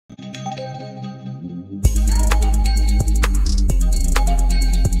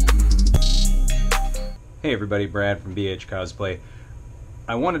Hey everybody, Brad from BH Cosplay.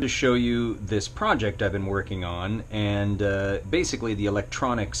 I wanted to show you this project I've been working on and basically the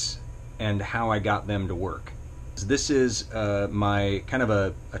electronics and how I got them to work. This is my kind of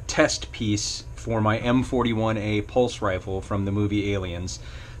a test piece for my M41A pulse rifle from the movie Aliens.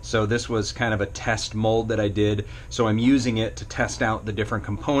 So this was kind of a test mold that I did, so I'm using it to test out the different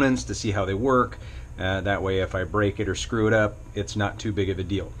components to see how they work. That way if I break it or screw it up, it's not too big of a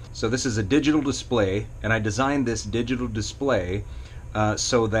deal. So this is a digital display, and I designed this digital display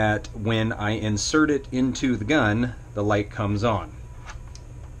so that when I insert it into the gun, the light comes on.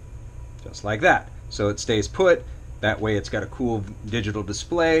 Just like that. So it stays put, that way it's got a cool digital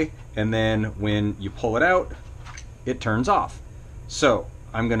display, and then when you pull it out, it turns off. So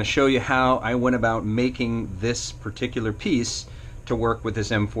I'm going to show you how I went about making this particular piece to work with this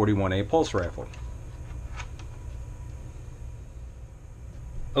M41A pulse rifle.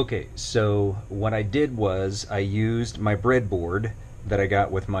 Okay, so what I did was I used my breadboard that I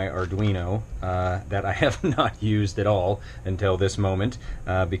got with my Arduino that I have not used at all until this moment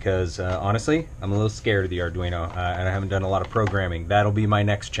because honestly, I'm a little scared of the Arduino and I haven't done a lot of programming. That'll be my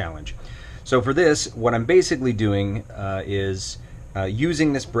next challenge. So for this, what I'm basically doing is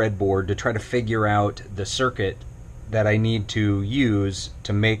using this breadboard to try to figure out the circuit that I need to use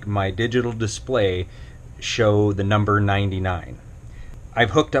to make my digital display show the number 99.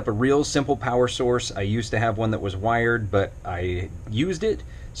 I've hooked up a real simple power source. I used to have one that was wired, but I used it.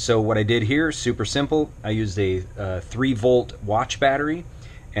 So what I did here, super simple. I used a 3-volt watch battery,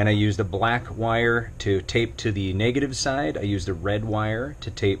 and I used a black wire to tape to the negative side. I used a red wire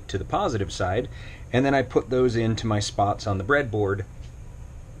to tape to the positive side, and then I put those into my spots on the breadboard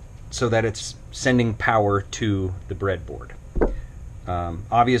so that it's sending power to the breadboard.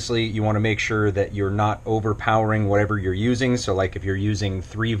 Obviously you want to make sure that you're not overpowering whatever you're using, so like if you're using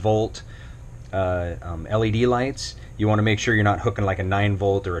 3-volt LED lights, you want to make sure you're not hooking like a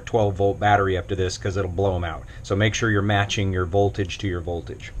 9-volt or a 12-volt battery up to this because it'll blow them out. So make sure you're matching your voltage to your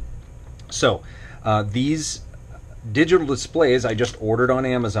voltage. So these digital displays I just ordered on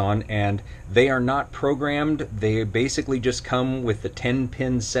Amazon, and they are not programmed. They basically just come with the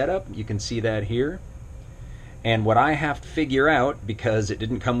 10-pin setup. You can see that here. And what I have to figure out, because it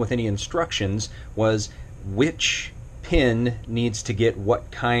didn't come with any instructions, was which pin needs to get what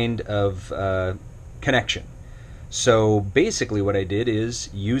kind of connection. So basically what I did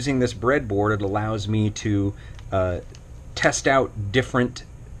is, using this breadboard, it allows me to test out different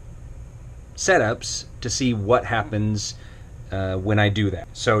setups to see what happens when I do that.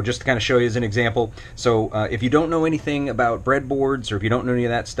 So just to kind of show you as an example, so if you don't know anything about breadboards or if you don't know any of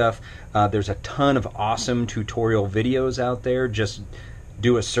that stuff, there's a ton of awesome tutorial videos out there. Just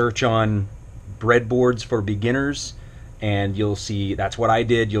do a search on breadboards for beginners and you'll see, that's what I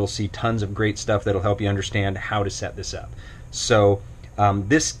did, you'll see tons of great stuff that'll help you understand how to set this up. So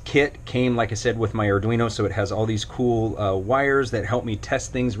this kit came, like I said, with my Arduino, so it has all these cool wires that help me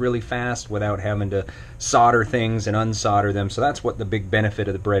test things really fast without having to solder things and unsolder them. So that's what the big benefit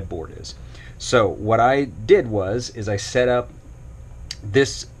of the breadboard is. So what I did is I set up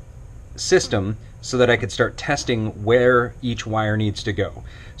this system so that I could start testing where each wire needs to go.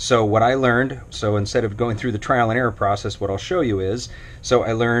 So what I learned, so instead of going through the trial and error process, what I'll show you is, so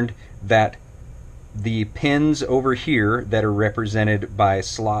I learned that the pins over here that are represented by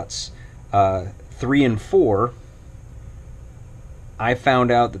slots 3 and 4, I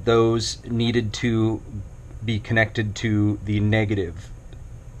found out that those needed to be connected to the negative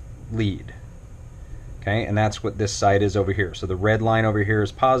lead. Okay, and that's what this side is over here. So the red line over here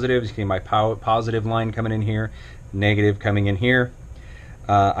is positive. You see my positive line coming in here, negative coming in here.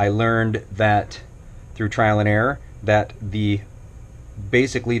 I learned that through trial and error that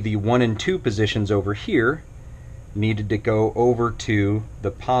basically the 1 and 2 positions over here needed to go over to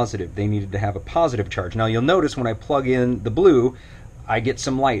the positive. They needed to have a positive charge. Now you'll notice when I plug in the blue, I get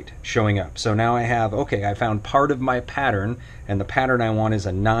some light showing up. So now I have, okay, I found part of my pattern, and the pattern I want is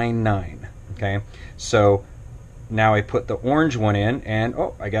a 9-9. Okay, so now I put the orange one in, and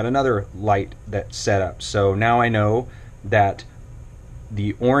oh, I got another light that's set up. So now I know that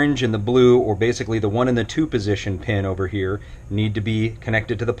the orange and the blue, or basically the 1 and the 2 position pin over here, need to be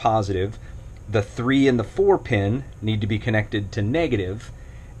connected to the positive. The 3 and the 4 pin need to be connected to negative,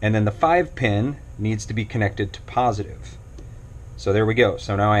 and then the 5 pin needs to be connected to positive. So there we go.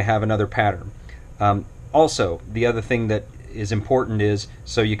 So now I have another pattern. Also, the other thing that is important is,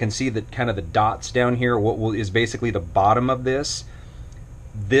 so you can see that kind of the dots down here, is basically the bottom of this.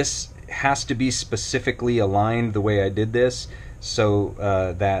 This has to be specifically aligned the way I did this, so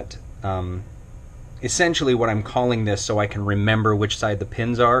that essentially what I'm calling this, so I can remember which side the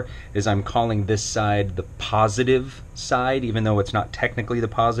pins are, is I'm calling this side the positive side, even though it's not technically the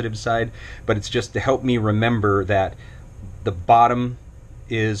positive side, but it's just to help me remember that the bottom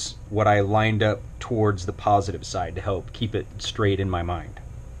is what I lined up towards the positive side to help keep it straight in my mind.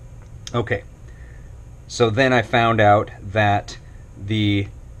 Okay, so then I found out that the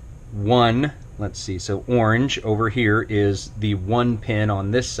one, let's see, so orange over here is the one pin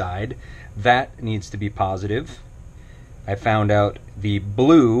on this side. That needs to be positive. I found out the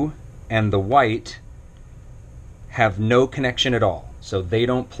blue and the white have no connection at all. So they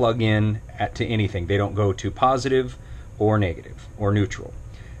don't plug in to anything. They don't go to positive or negative or neutral.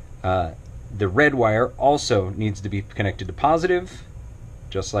 The red wire also needs to be connected to positive,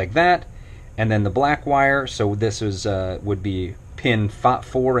 just like that. And then the black wire, so this is would be pin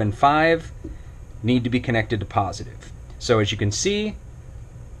 4 and 5, need to be connected to positive. So as you can see,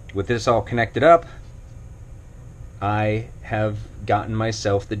 with this all connected up, I have gotten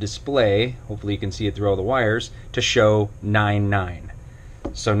myself the display, hopefully you can see it through all the wires, to show 99.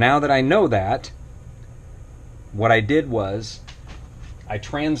 So now that I know that, what I did was I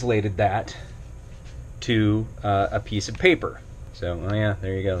translated that to a piece of paper. So, oh yeah,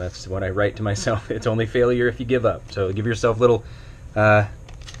 there you go. That's what I write to myself. It's only failure if you give up. So give yourself little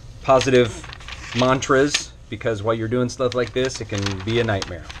positive mantras, because while you're doing stuff like this, it can be a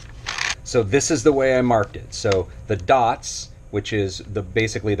nightmare. So this is the way I marked it. So the dots, which is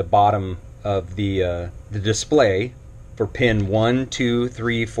basically the bottom of the display for pin 1, 2,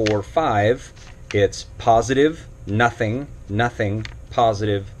 3, 4, 5, it's positive, nothing, nothing,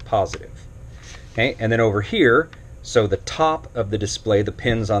 positive, positive. Okay, and then over here, so the top of the display, the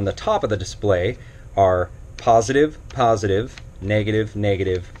pins on the top of the display are positive, positive, negative,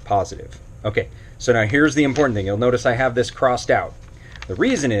 negative, positive. Okay, so now here's the important thing. You'll notice I have this crossed out. The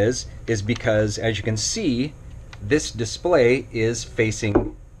reason is because, as you can see, this display is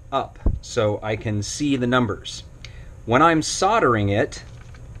facing up, so I can see the numbers. When I'm soldering it,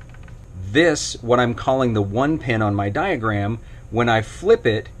 this, what I'm calling the 1 pin on my diagram, when I flip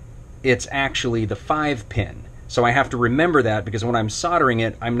it, it's actually the 5 pin. So I have to remember that, because when I'm soldering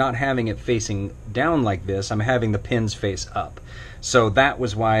it, I'm not having it facing down like this, I'm having the pins face up. So that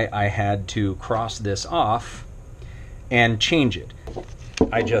was why I had to cross this off and change it.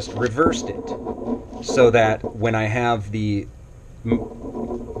 I just reversed it so that when I have the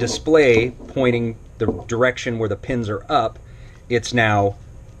display pointing the direction where the pins are up, it's now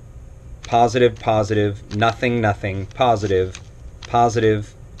positive, positive, nothing, nothing, positive,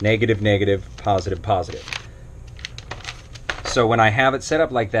 positive, negative, negative, positive, positive. So when I have it set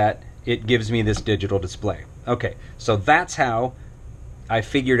up like that, it gives me this digital display. Okay, so that's how I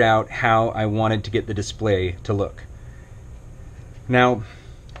figured out how I wanted to get the display to look. Now,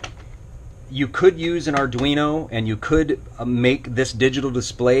 you could use an Arduino and you could make this digital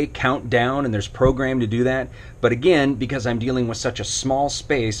display count down, and there's program to do that. But again, because I'm dealing with such a small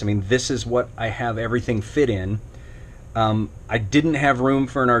space, I mean, this is what I have everything fit in. I didn't have room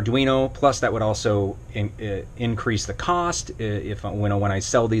for an Arduino, plus that would also increase the cost when I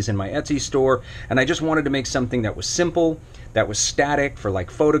sell these in my Etsy store. And I just wanted to make something that was simple, that was static for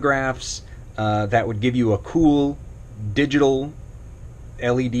like photographs, that would give you a cool digital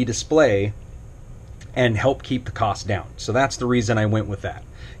LED display and help keep the cost down. So that's the reason I went with that.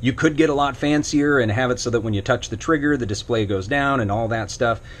 You could get a lot fancier and have it so that when you touch the trigger, the display goes down and all that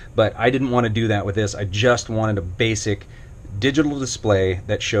stuff, but I didn't want to do that with this. I just wanted a basic digital display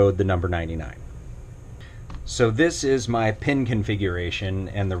that showed the number 99. So this is my pin configuration,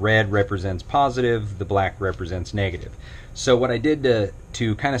 and the red represents positive, the black represents negative. So what I did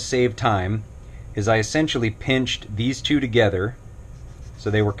to kind of save time is I essentially pinched these two together so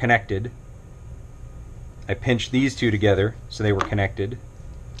they were connected. I pinched these two together so they were connected.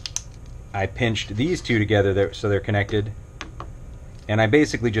 I pinched these two together so they're connected. And I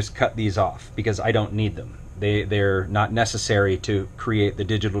basically just cut these off because I don't need them. They're not necessary to create the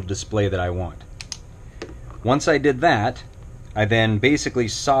digital display that I want. Once I did that, I then basically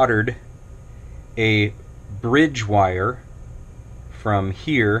soldered a bridge wire from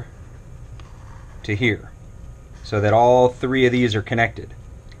here to here, so that all three of these are connected.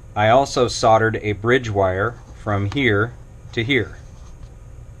 I also soldered a bridge wire from here to here.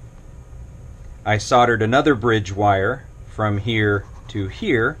 I soldered another bridge wire from here to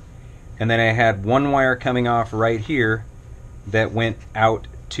here, and then I had one wire coming off right here that went out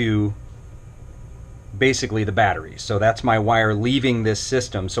to basically the battery. So that's my wire leaving this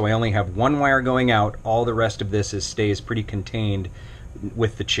system, so I only have one wire going out. All the rest of this stays pretty contained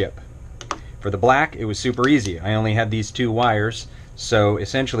with the chip. For the black, it was super easy. I only had these two wires, so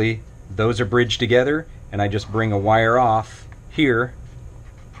essentially those are bridged together, and I just bring a wire off here,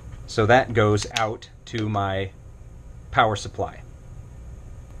 so that goes out to my power supply.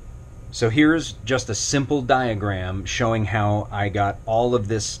 So here's just a simple diagram showing how I got all of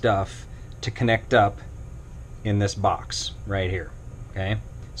this stuff to connect up in this box right here. Okay,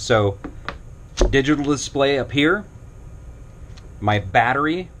 so digital display up here, my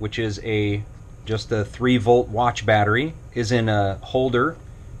battery, which is just a 3-volt watch battery, is in a holder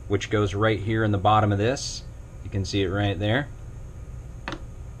which goes right here in the bottom of this. You can see it right there.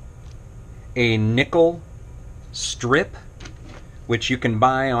 A nickel strip, which you can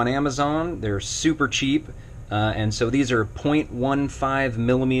buy on Amazon. They're super cheap, and so these are 0.15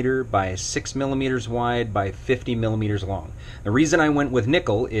 millimeter by 6 millimeters wide by 50 millimeters long. The reason I went with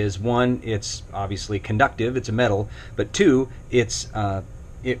nickel is, one, it's obviously conductive, it's a metal, but two, it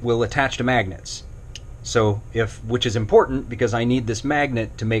will attach to magnets. So which is important because I need this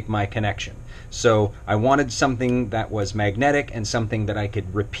magnet to make my connection. So I wanted something that was magnetic and something that I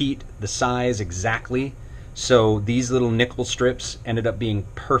could repeat the size exactly. So these little nickel strips ended up being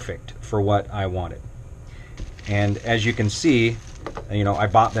perfect for what I wanted. And as you can see, you know, I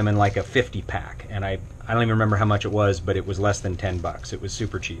bought them in like a 50 pack, and I don't even remember how much it was, but it was less than 10 bucks. It was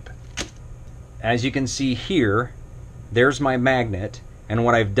super cheap. As you can see here, there's my magnet, and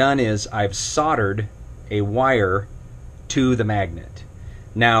what I've done is I've soldered a wire to the magnet.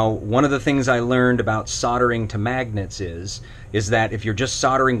 Now, one of the things I learned about soldering to magnets is that if you're just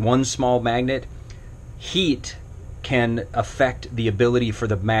soldering one small magnet, heat can affect the ability for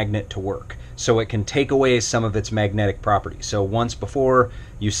the magnet to work. So it can take away some of its magnetic properties. So once before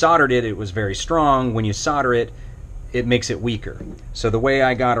you soldered it, it was very strong. When you solder it, it makes it weaker. So the way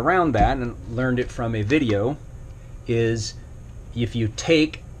I got around that, and learned it from a video, is if you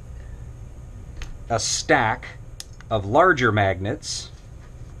take a stack of larger magnets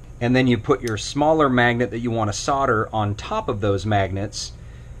and then you put your smaller magnet that you want to solder on top of those magnets,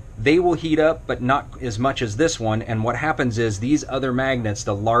 they will heat up, but not as much as this one. And what happens is these other magnets,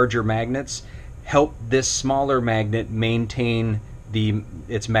 the larger magnets, help this smaller magnet maintain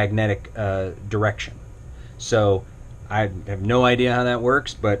its magnetic direction. So I have no idea how that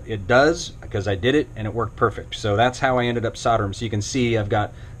works, but it does, because I did it and it worked perfect. So that's how I ended up soldering. So you can see I've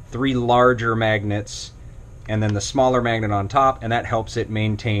got 3 larger magnets and then the smaller magnet on top, and that helps it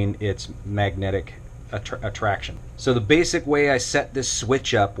maintain its magnetic attraction. So the basic way I set this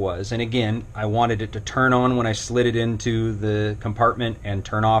switch up was, and again, I wanted it to turn on when I slid it into the compartment and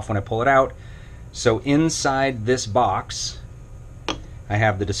turn off when I pull it out. So inside this box, I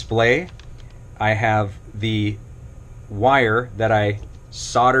have the display, I have the wire that I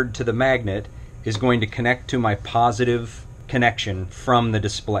soldered to the magnet is going to connect to my positive connection from the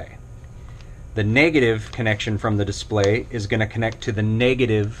display. The negative connection from the display is going to connect to the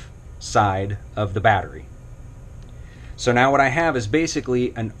negative side of the battery. So now what I have is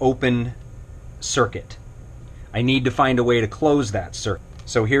basically an open circuit. I need to find a way to close that circuit.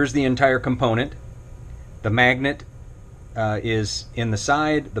 So here's the entire component. The magnet is in the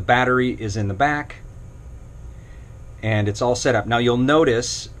side, the battery is in the back, and it's all set up. Now you'll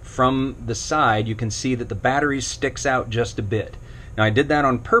notice from the side you can see that the battery sticks out just a bit. Now I did that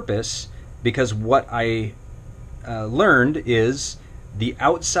on purpose because what I learned is the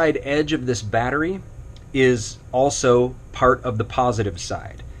outside edge of this battery is also part of the positive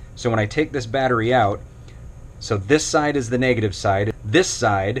side. So when I take this battery out, so this side is the negative side, this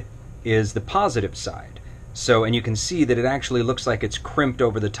side is the positive side. So, and you can see that it actually looks like it's crimped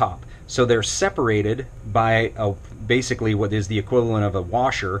over the top. So they're separated by basically what is the equivalent of a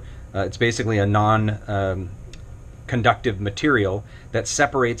washer. It's basically a non-conductive material that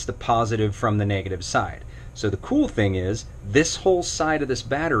separates the positive from the negative side. So the cool thing is this whole side of this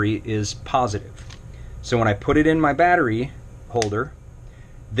battery is positive. So when I put it in my battery holder,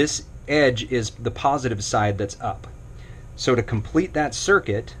 this edge is the positive side that's up. So to complete that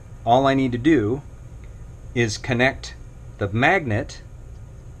circuit, all I need to do is connect the magnet,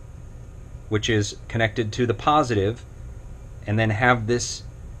 which is connected to the positive, and then have this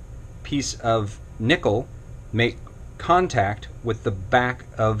piece of nickel make contact with the back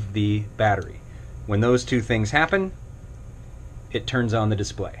of the battery. When those two things happen, it turns on the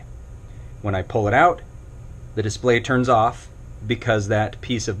display. When I pull it out, the display turns off because that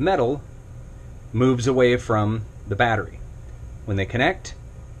piece of metal moves away from the battery. When they connect,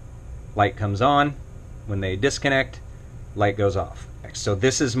 light comes on. When they disconnect, light goes off. So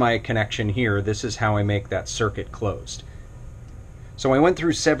this is my connection here. This is how I make that circuit closed. So I went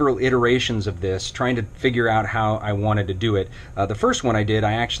through several iterations of this, trying to figure out how I wanted to do it. The first one I did,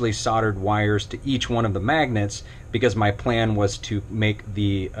 I actually soldered wires to each one of the magnets because my plan was to make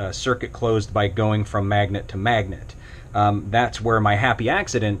the circuit closed by going from magnet to magnet. That's where my happy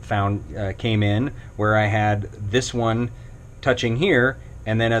accident came in, where I had this one touching here,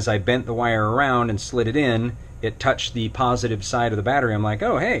 and then as I bent the wire around and slid it in, it touched the positive side of the battery. I'm like,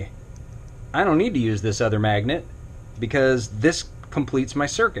 oh hey, I don't need to use this other magnet because this completes my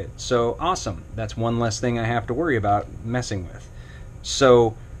circuit. So awesome, that's one less thing I have to worry about messing with.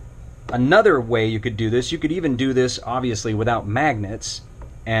 So another way you could do this, you could even do this obviously without magnets,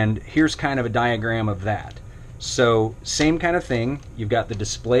 and here's kind of a diagram of that. So same kind of thing, you've got the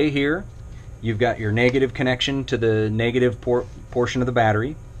display here, you've got your negative connection to the negative portion of the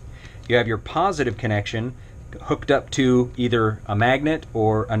battery, you have your positive connection hooked up to either a magnet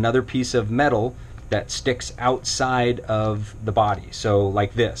or another piece of metal that sticks outside of the body, so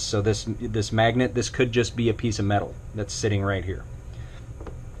like this. So this magnet, this could just be a piece of metal that's sitting right here.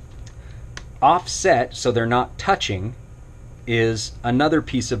 Offset, so they're not touching, is another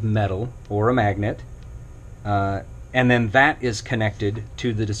piece of metal or a magnet, and then that is connected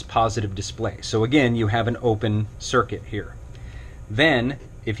to the positive display. So again, you have an open circuit here. Then,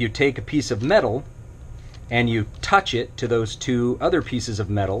 if you take a piece of metal and you touch it to those two other pieces of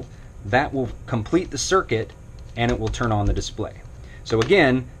metal, that will complete the circuit and it will turn on the display. So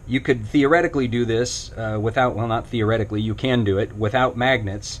again, you could theoretically do this without, well, not theoretically, you can do it without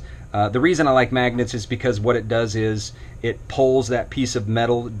magnets. The reason I like magnets is because what it does is it pulls that piece of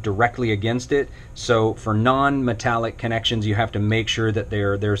metal directly against it. So for non-metallic connections, you have to make sure that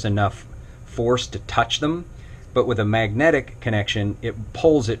there's enough force to touch them. But with a magnetic connection, it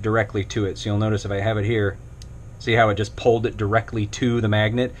pulls it directly to it. So you'll notice if I have it here, see how it just pulled it directly to the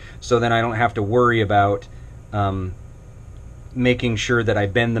magnet? So then I don't have to worry about making sure that I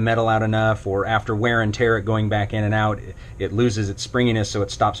bend the metal out enough, or after wear and tear it going back in and out, it loses its springiness, so it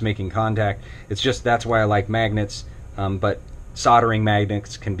stops making contact. It's just, that's why I like magnets, but soldering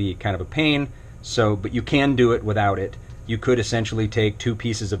magnets can be kind of a pain. So, but you can do it without it. You could essentially take two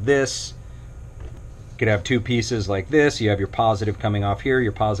pieces of this. You could have two pieces like this. You have your positive coming off here,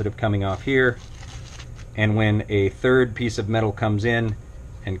 your positive coming off here. And when a third piece of metal comes in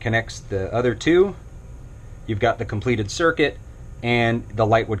and connects the other two, you've got the completed circuit, and the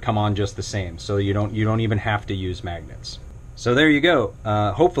light would come on just the same. So you don't even have to use magnets. So there you go.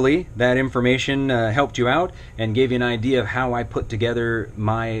 Hopefully that information helped you out and gave you an idea of how I put together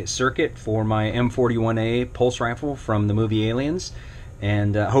my circuit for my M41A pulse rifle from the movie Aliens.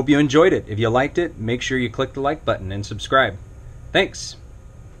 And hope you enjoyed it. If you liked it, make sure you click the like button and subscribe. Thanks.